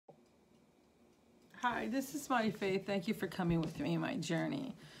Hi, this is my Faith. Thank you for coming with me in my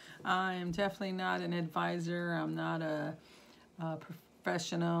journey. I am definitely not an advisor. I'm not a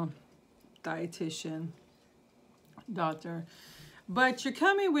professional dietitian, doctor. But you're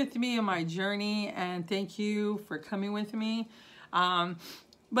coming with me in my journey, and thank you for coming with me.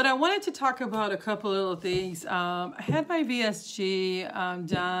 But I wanted to talk about a couple little things. I had my VSG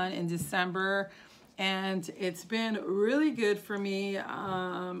done in December, and it's been really good for me.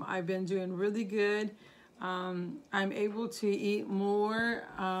 I've been doing really good. I'm able to eat more.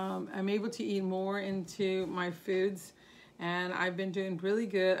 I'm able to eat more into my foods, and I've been doing really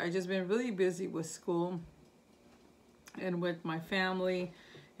good. I've just been really busy with school and with my family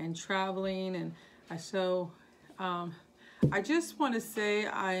and traveling, and I just want to say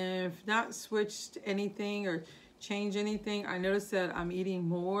I have not switched anything or changed anything. I noticed that I'm eating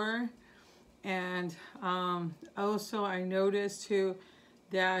more, and also I noticed too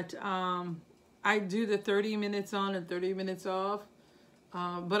that I do the 30 minutes on and 30 minutes off,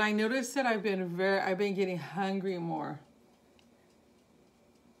 but I noticed that I've been getting hungry more.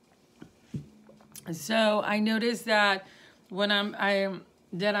 So I noticed that when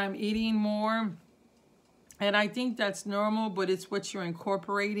I'm eating more, and I think that's normal, but it's what you're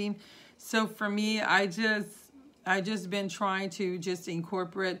incorporating. So for me, I just been trying to just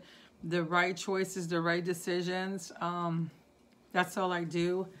incorporate the right choices, the right decisions. That's all I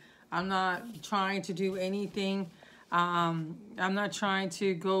do. I'm not trying to do anything. I'm not trying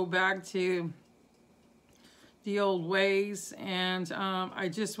to go back to the old ways, and I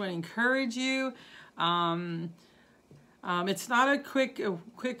just want to encourage you. It's not a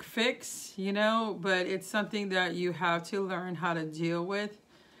quick fix, you know, but it's something that you have to learn how to deal with.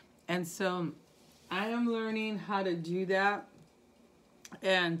 And so I am learning how to do that,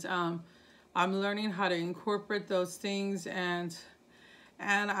 and I'm learning how to incorporate those things, and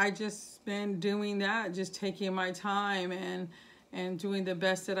I just been doing that, just taking my time and doing the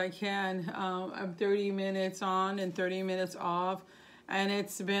best that I can. I'm 30 minutes on and 30 minutes off, and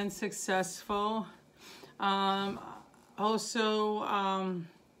it's been successful. Also,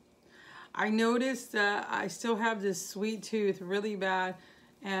 I noticed that I still have this sweet tooth really bad,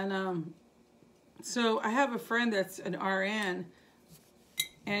 and so I have a friend that's an RN,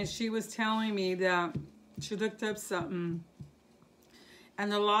 and she was telling me that she looked up something,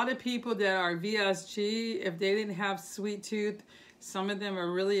 and a lot of people that are VSG, if they didn't have sweet tooth, some of them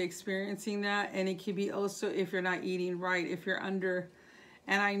are really experiencing that, and it could be also if you're not eating right, if you're under.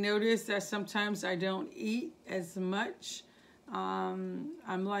 And I noticed that sometimes I don't eat as much. I'm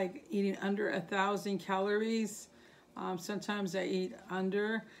like eating under 1,000 calories. Sometimes I eat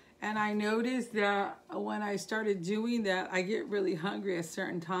under. And I noticed that when I started doing that, I get really hungry at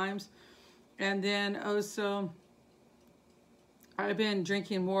certain times. And then also, I've been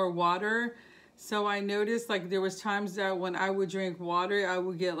drinking more water. So I noticed like there was times that when I would drink water, I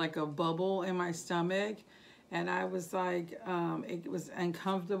would get like a bubble in my stomach. And I was like, it was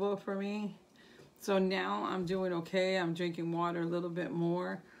uncomfortable for me. So now I'm doing okay. I'm drinking water a little bit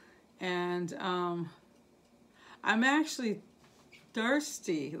more. And I'm actually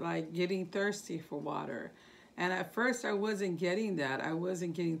thirsty, like getting thirsty for water. And at first I wasn't getting that. I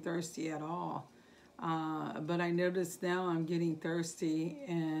wasn't getting thirsty at all. But I noticed now I'm getting thirsty,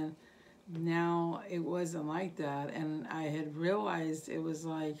 and now it wasn't like that. And I had realized it was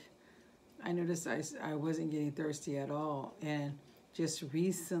like, I noticed I wasn't getting thirsty at all, and just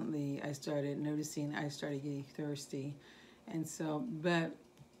recently I started noticing I started getting thirsty. And so, but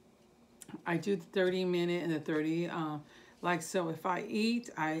I do the 30-minute and the 30, like, so if I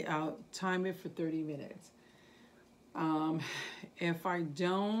eat, I'll time it for 30 minutes. If I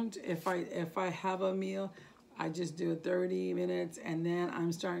don't, if I have a meal, I just do 30 minutes, and then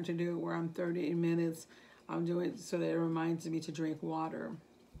I'm starting to do it where I'm 30 minutes. I'm doing it so that it reminds me to drink water.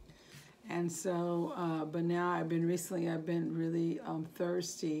 And so, but now I've been really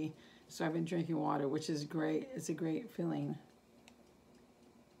thirsty, so I've been drinking water, which is great. It's a great feeling.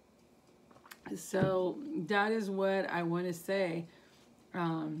 So that is what I want to say.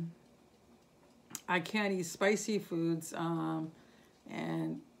 I can't eat spicy foods,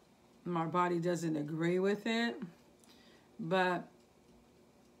 and my body doesn't agree with it, but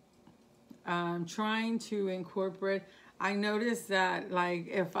I'm trying to incorporate. I noticed that, like,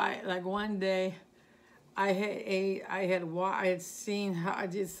 if I, like, one day I had seen how I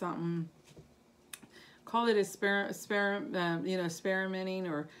did something, call it experimenting,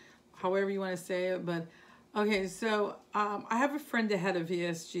 or however you want to say it. But okay, so I have a friend that had a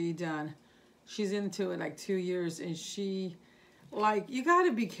VSG done. She's into it like 2 years, and she, like, you got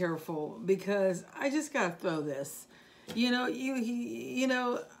to be careful, because I just got to throw this. You know,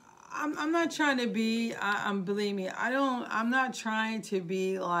 I'm not trying to be, believe me, I'm not trying to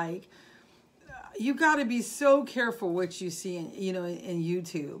be like, you got to be so careful what you see in, in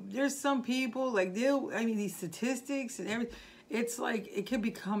YouTube. There's some people like these statistics and everything, it's like, it can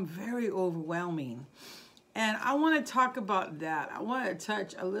become very overwhelming. And I want to talk about that. I want to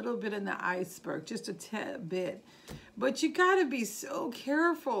touch a little bit in the iceberg, just a tad bit. But you got to be so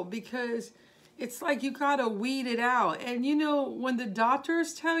careful, because it's like you got to weed it out. And when the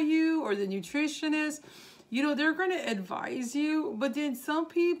doctors tell you, or the nutritionist, they're going to advise you. But then some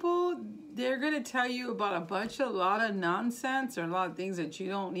people, they're going to tell you about a lot of nonsense, or a lot of things that you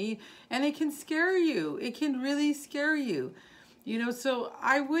don't need. And it can scare you. It can really scare you. So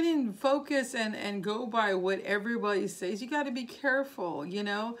I wouldn't focus and go by what everybody says. You got to be careful,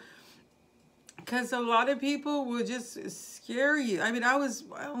 because a lot of people will just scare you. I mean, I was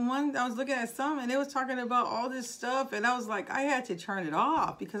looking at some, and it was talking about all this stuff, and I was like, I had to turn it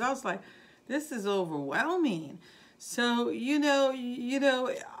off, because I was like, this is overwhelming. So,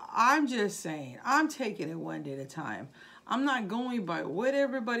 I'm just saying, I'm taking it one day at a time. I'm not going by what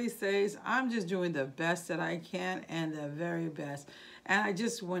everybody says. I'm just doing the best that I can, and the very best. And I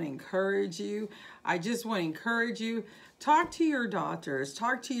just want to encourage you. Talk to your doctors.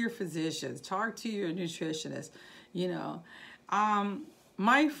 Talk to your physicians. Talk to your nutritionists.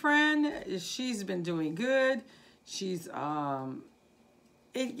 My friend, she's been doing good. She's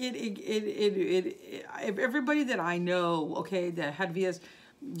everybody that I know, okay, that had VS,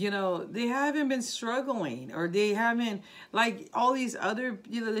 they haven't been struggling, or they haven't, like all these other,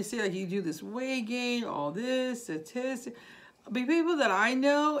 they say like you do this weight gain, all this, statistics. But people that I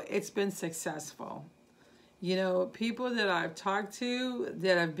know, it's been successful. People that I've talked to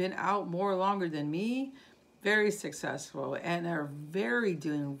that have been out more longer than me, very successful, and are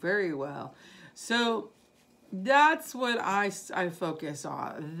doing very well. So that's what I focus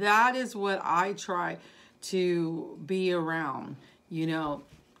on. That is what I try to be around,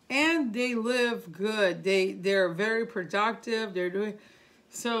 and they live good. They're very productive. They're doing,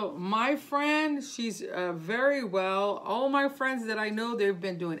 so my friend, she's very well. All my friends that I know, they've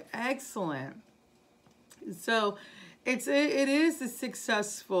been doing excellent. So it is a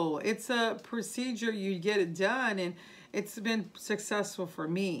successful, it's a procedure, you get it done, and it's been successful for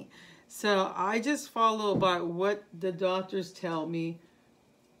me. So I just follow by what the doctors tell me,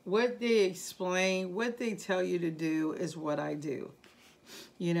 what they explain, what they tell you to do is what I do.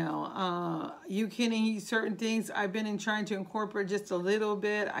 You can eat certain things. I've been trying to incorporate just a little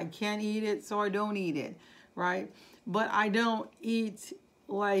bit. I can't eat it, so I don't eat it, right? But I don't eat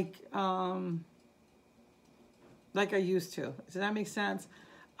like I used to. Does that make sense?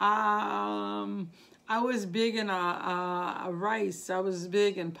 I was big in rice. I was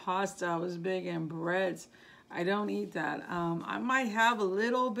big in pasta. I was big in breads. I don't eat that. I might have a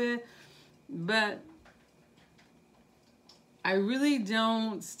little bit, but I really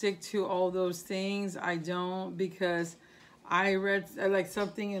don't stick to all those things. I don't, because I read like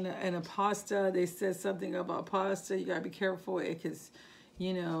something in a pasta. They said something about pasta. You gotta be careful. It could,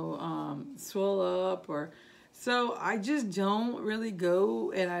 swell up, or so I just don't really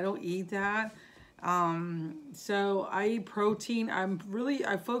go, and I don't eat that. So I eat protein. I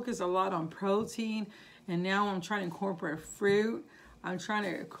focus a lot on protein, and now I'm trying to incorporate fruit. I'm trying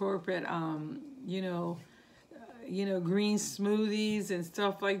to incorporate, green smoothies and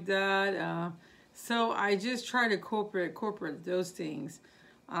stuff like that. So I just try to incorporate those things.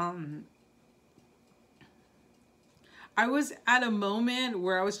 I was at a moment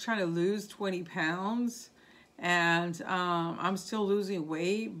where I was trying to lose 20 pounds. And I'm still losing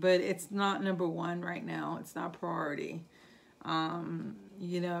weight, but it's not number one right now. It's not priority.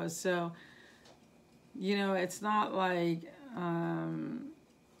 So, it's not like,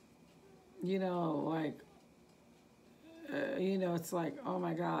 it's like, oh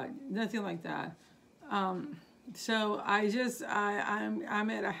my God, nothing like that. So I'm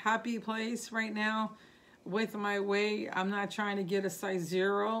at a happy place right now with my weight. I'm not trying to get a size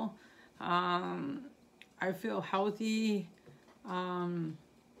 0. I feel healthy. I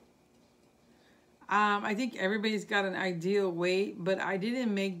think everybody's got an ideal weight, but I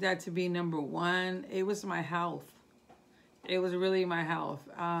didn't make that to be number one. It was my health. It was really my health.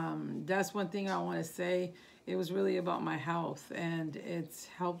 That's one thing I want to say. It was really about my health, and it's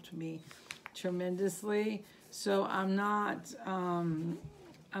helped me tremendously. So I'm not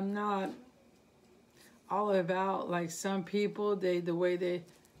all about like some people, the way they,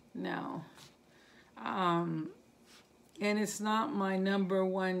 no. And it's not my number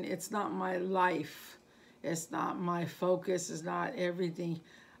one, it's not my life, it's not my focus, it's not everything.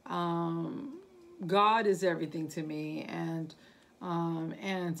 God is everything to me, and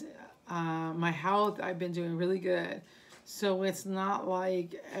my health, I've been doing really good. So it's not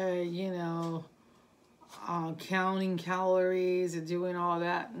like, counting calories and doing all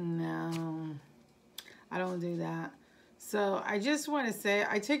that. No, I don't do that. So I just want to say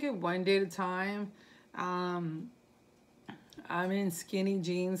I take it one day at a time. Um, I'm in skinny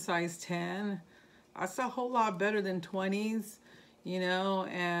jeans, size 10. That's a whole lot better than 20s,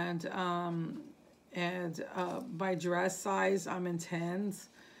 and my dress size, I'm in 10s.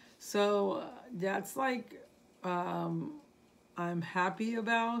 So that's like, I'm happy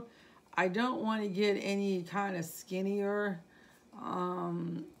about. I don't want to get any kind of skinnier,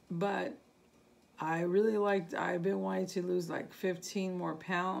 but I've been wanting to lose like 15 more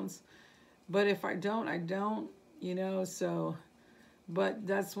pounds. But if I don't, I don't, so, but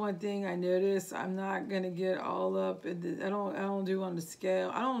that's one thing I noticed. I'm not going to get all up. I don't do on the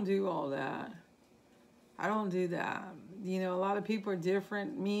scale. I don't do all that. I don't do that. A lot of people are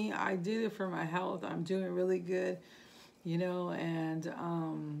different. Me, I did it for my health. I'm doing really good,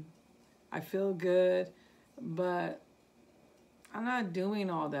 and I feel good, but I'm not doing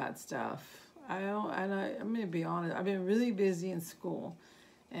all that stuff. I'm gonna be honest. I've been really busy in school,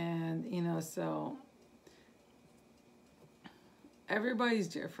 and so everybody's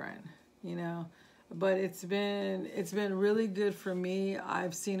different, but it's been really good for me.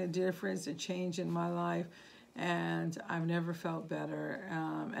 I've seen a difference, a change in my life, and I've never felt better,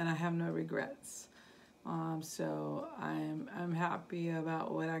 and I have no regrets. So I'm happy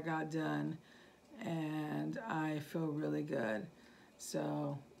about what I got done, and I feel really good.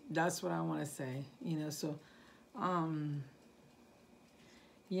 So that's what I want to say. So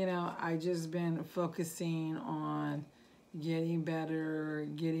I just been focusing on getting better,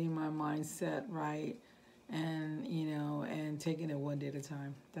 getting my mindset right, and and taking it one day at a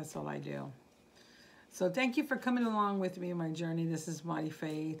time. That's all I do. So thank you for coming along with me in my journey. This is Mighty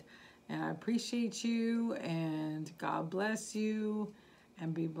Faith, and I appreciate you, and God bless you,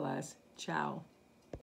 and be blessed. Ciao.